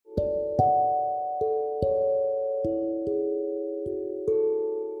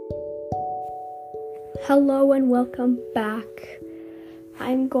Hello and welcome back.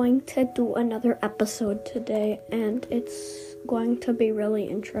 I'm going to do another episode today, and it's going to be really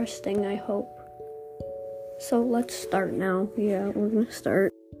interesting, I hope. So let's start now. Yeah, we're going to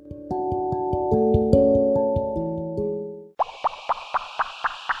start.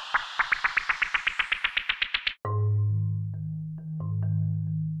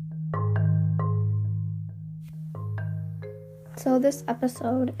 So this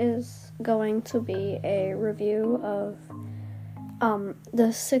episode is going to be a review of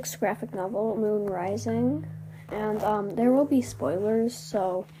the sixth graphic novel, Moon Rising, and there will be spoilers,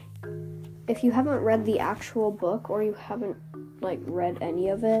 so if you haven't read the actual book or you haven't read any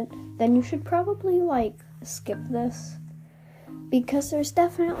of it, then you should probably skip this, because there's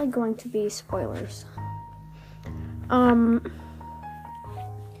definitely going to be spoilers.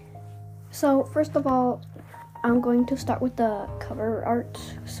 So first of all, I'm going to start with the cover art.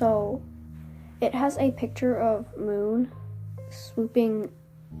 So it has a picture of Moon swooping,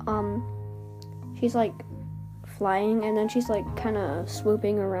 she's flying, and then she's kind of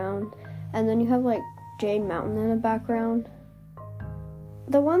swooping around, and then you have Jade Mountain in the background.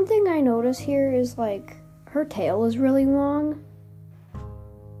 The one thing I notice here is her tail is really long.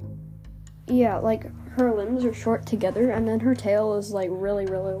 Yeah, her limbs are short together, and then her tail is really,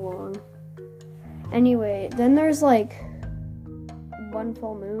 really long. Anyway, then there's one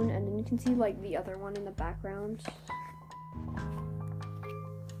full moon, and then you can see the other one in the background.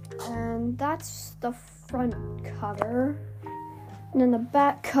 And that's the front cover. And then the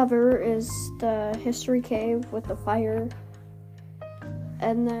back cover is the history cave with the fire.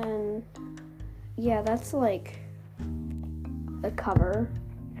 And then, yeah, that's the cover.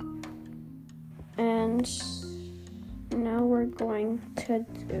 And now we're going to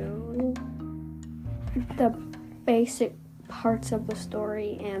do the basic parts of the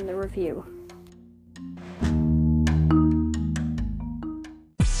story and the review.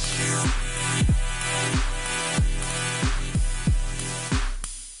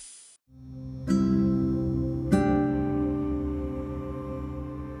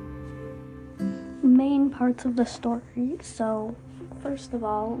 Main parts of the story. So, first of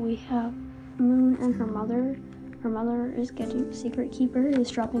all, we have Moon and her mother. Her mother is Secret Keeper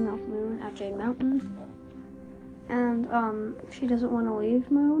is dropping off Moon at Jade Mountain. And, she doesn't want to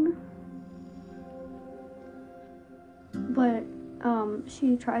leave Moon. But,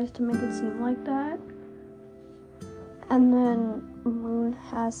 she tries to make it seem like that. And then Moon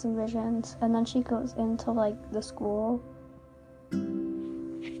has some visions, and then she goes into, the school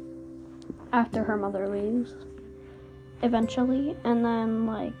after her mother leaves, eventually. And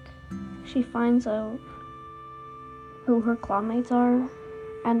then, she finds out who her classmates are,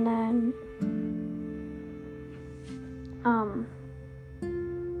 and then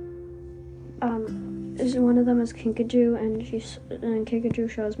one of them is Kinkajou, and Kinkajou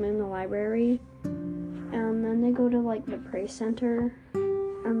shows Moon the library, and then they go to the praise center,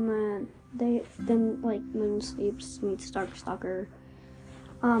 and then Moon sleeps, meets Darkstalker,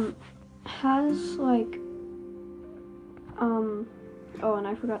 has oh, and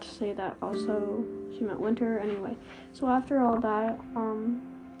I forgot to say that also she met Winter. Anyway, so after all that,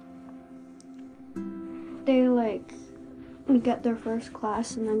 they get their first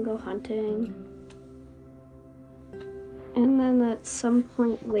class and then go hunting. And then at some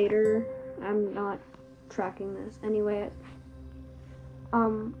point later, I'm not tracking this. Anyway,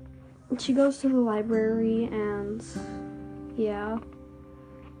 she goes to the library, and yeah.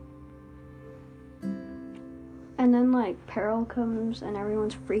 And then Peril comes and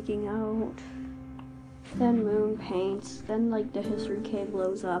everyone's freaking out. Then Moon paints, then the history cave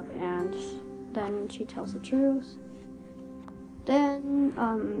blows up, and then she tells the truth. Then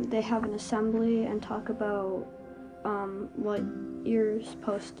they have an assembly and talk about what you're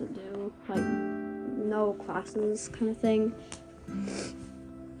supposed to do, no classes kind of thing.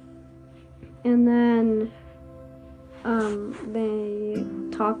 And then they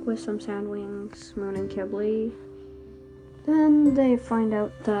talk with some Sandwings, Moon and Kibble. Then they find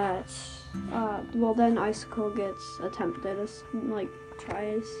out that then Icicle gets attempted as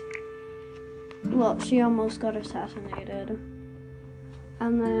tries. Well, she almost got assassinated.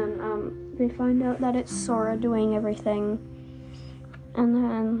 And then they find out that it's Sora doing everything. And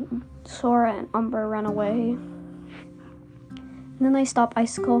then Sora and Umber run away. And then they stop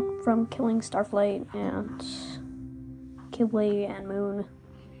Icicle from killing Starflight and Kibble and Moon.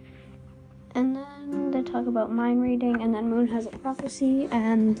 And then they talk about mind reading, and then Moon has a prophecy,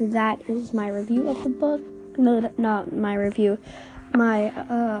 and that is my review of the book. No, not my review.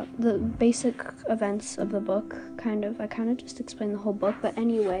 The basic events of the book, I kind of just explained the whole book, but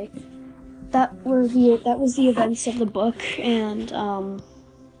anyway, that was the events of the book, and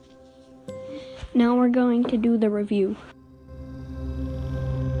now we're going to do the review.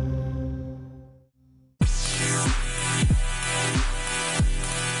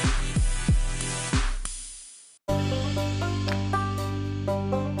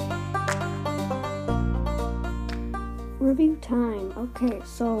 Review time. Okay,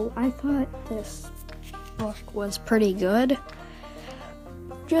 so I thought this book was pretty good.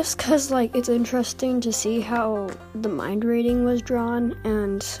 Just cause like it's interesting to see how the mind reading was drawn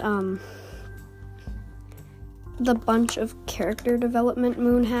and the bunch of character development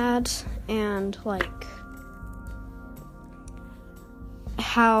Moon had, and like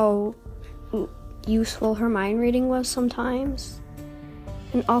how useful her mind reading was sometimes.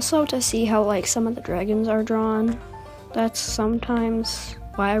 And also to see how like some of the dragons are drawn. That's sometimes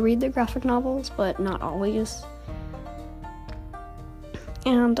why I read the graphic novels, but not always.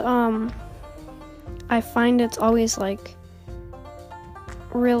 And I find it's always like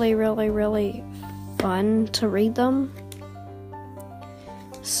really, really, really fun to read them.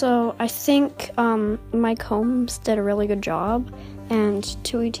 So I think Mike Holmes did a really good job, and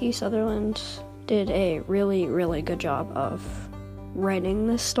Tui T. Sutherland did a really, really good job of writing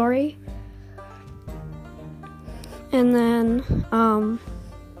this story. And then,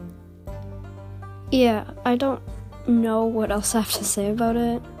 yeah, I don't know what else I have to say about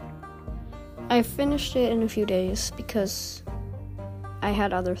it. I finished it in a few days because I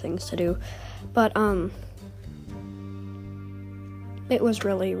had other things to do, but, it was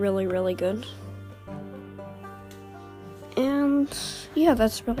really, really, really good. And, yeah,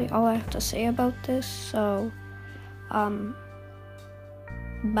 that's really all I have to say about this, so,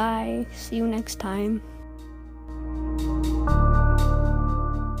 bye, see you next time.